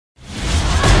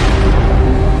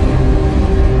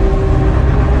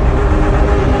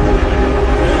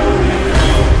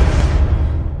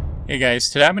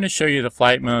guys, today I'm going to show you the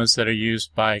flight modes that are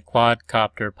used by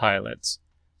quadcopter pilots.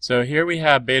 So here we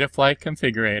have Betaflight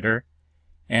Configurator,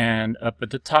 and up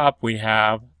at the top we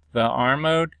have the arm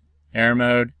mode, air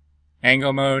mode,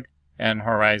 angle mode, and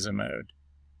horizon mode.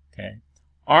 Okay.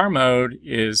 Arm mode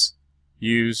is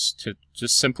used to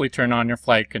just simply turn on your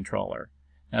flight controller.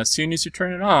 Now as soon as you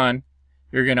turn it on,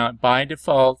 you're going to by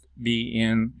default be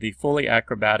in the fully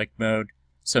acrobatic mode,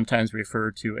 sometimes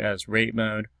referred to as rate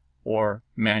mode or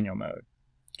manual mode.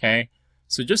 Okay,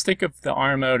 so just think of the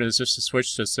arm mode as just a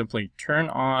switch to simply turn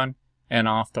on and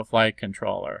off the flight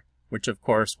controller, which of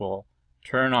course will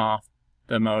turn off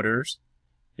the motors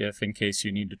if in case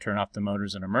you need to turn off the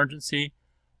motors in emergency,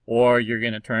 or you're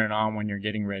going to turn it on when you're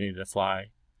getting ready to fly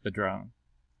the drone.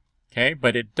 Okay,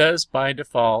 but it does by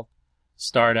default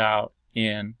start out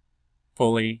in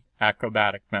fully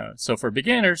acrobatic mode. So for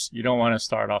beginners, you don't want to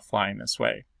start off flying this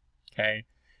way. Okay,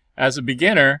 as a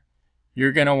beginner,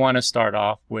 you're going to want to start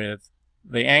off with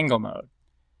the angle mode.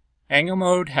 Angle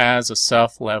mode has a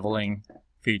self-leveling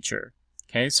feature.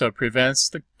 Okay, so it prevents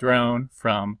the drone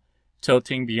from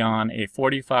tilting beyond a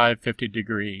 45-50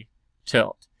 degree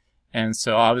tilt. And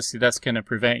so obviously that's going to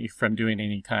prevent you from doing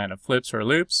any kind of flips or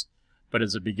loops, but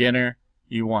as a beginner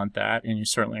you want that, and you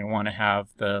certainly want to have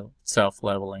the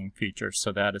self-leveling feature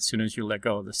so that as soon as you let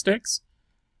go of the sticks,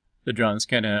 the drone's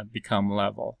going to become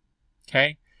level.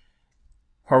 Okay.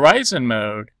 Horizon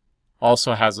mode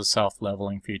also has a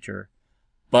self-leveling feature,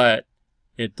 but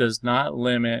it does not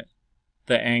limit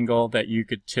the angle that you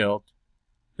could tilt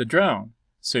the drone.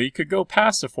 So you could go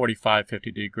past the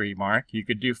 45-50 degree mark. You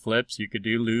could do flips, you could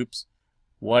do loops,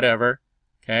 whatever.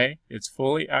 Okay, it's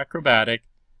fully acrobatic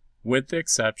with the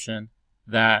exception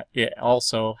that it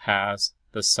also has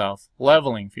the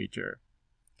self-leveling feature.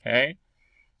 Okay,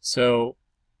 so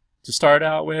to start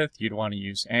out with, you'd want to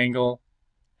use angle.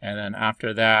 And then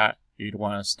after that, you'd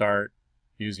want to start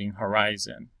using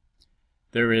horizon.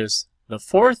 There is the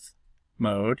fourth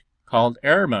mode called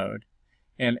air mode.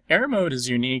 And air mode is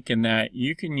unique in that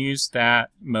you can use that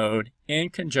mode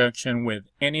in conjunction with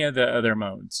any of the other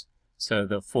modes. So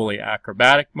the fully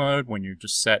acrobatic mode when you're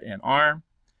just set in arm,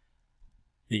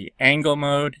 the angle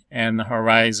mode, and the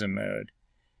horizon mode.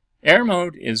 Air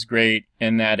mode is great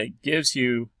in that it gives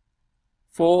you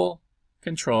full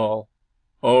control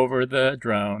over the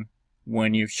drone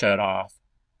when you shut off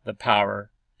the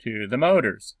power to the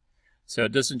motors. So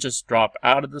it doesn't just drop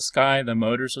out of the sky, the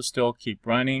motors will still keep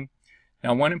running.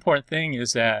 Now one important thing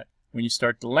is that when you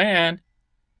start to land,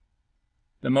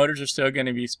 the motors are still going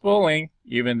to be spooling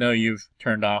even though you've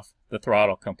turned off the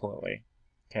throttle completely.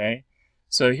 Okay,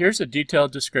 so here's a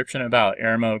detailed description about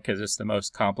air mode because it's the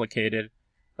most complicated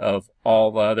of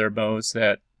all the other modes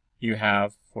that you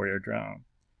have for your drone.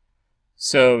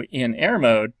 So in air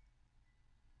mode,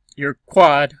 your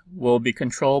quad will be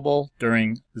controllable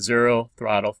during zero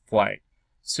throttle flight.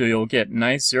 So you'll get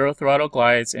nice zero throttle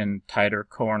glides and tighter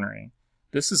cornering.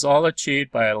 This is all achieved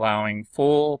by allowing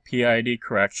full PID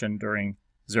correction during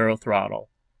zero throttle.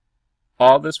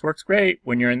 All this works great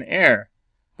when you're in the air,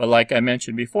 but like I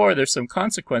mentioned before, there's some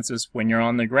consequences when you're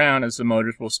on the ground as the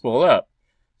motors will spool up.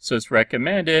 So it's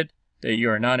recommended that you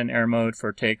are not in air mode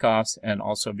for takeoffs and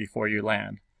also before you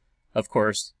land. Of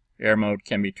course, air mode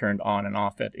can be turned on and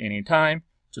off at any time,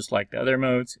 just like the other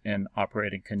modes, and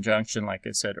operate in conjunction, like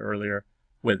I said earlier,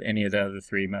 with any of the other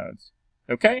three modes.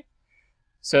 Okay,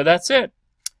 so that's it.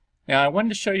 Now I wanted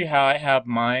to show you how I have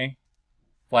my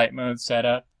flight mode set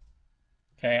up.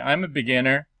 Okay, I'm a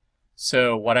beginner,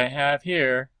 so what I have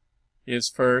here is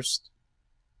first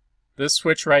this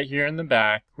switch right here in the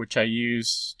back, which I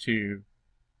use to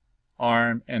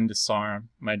arm and disarm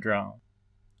my drone.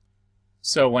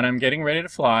 So when I'm getting ready to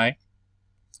fly,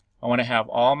 I want to have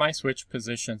all my switch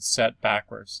positions set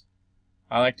backwards.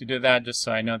 I like to do that just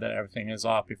so I know that everything is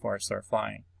off before I start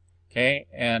flying. Okay,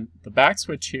 and the back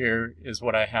switch here is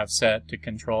what I have set to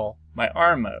control my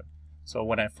arm mode. So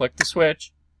when I flick the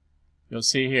switch, you'll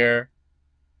see here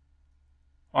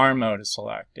arm mode is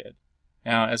selected.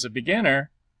 Now as a beginner,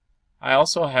 I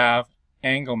also have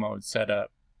angle mode set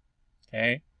up.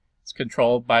 Okay, it's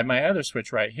controlled by my other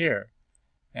switch right here.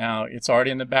 Now it's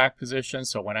already in the back position,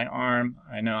 so when I arm,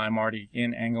 I know I'm already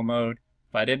in angle mode.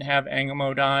 If I didn't have angle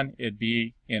mode on, it'd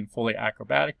be in fully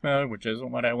acrobatic mode, which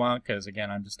isn't what I want because again,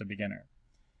 I'm just a beginner.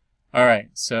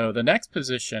 Alright, so the next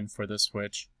position for the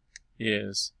switch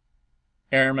is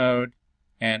air mode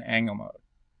and angle mode.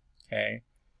 Okay,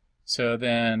 so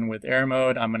then with air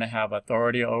mode, I'm going to have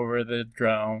authority over the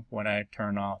drone when I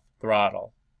turn off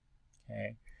throttle.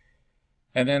 Okay,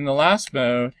 and then the last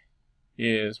mode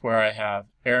is where I have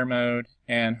air mode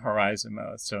and horizon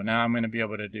mode. So now I'm going to be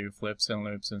able to do flips and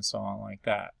loops and so on like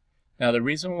that. Now the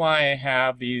reason why I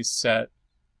have these set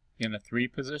in a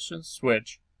 3-position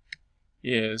switch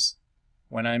is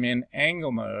when I'm in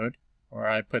angle mode, or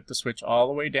I put the switch all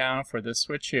the way down for this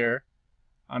switch here,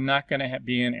 I'm not going to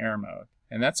be in air mode.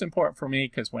 And that's important for me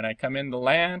because when I come in to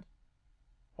land,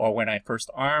 or when I first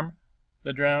arm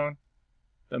the drone,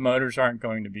 the motors aren't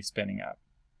going to be spinning up.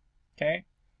 Okay,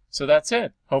 so that's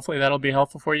it. Hopefully that'll be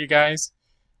helpful for you guys.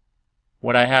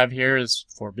 What I have here is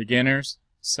for beginners,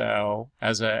 so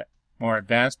as a more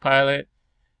advanced pilot,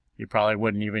 you probably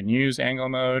wouldn't even use angle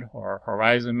mode or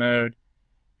horizon mode.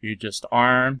 You just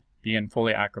arm, be in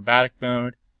fully acrobatic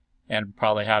mode, and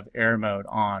probably have air mode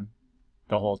on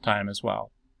the whole time as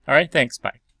well. All right, thanks,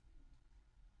 bye.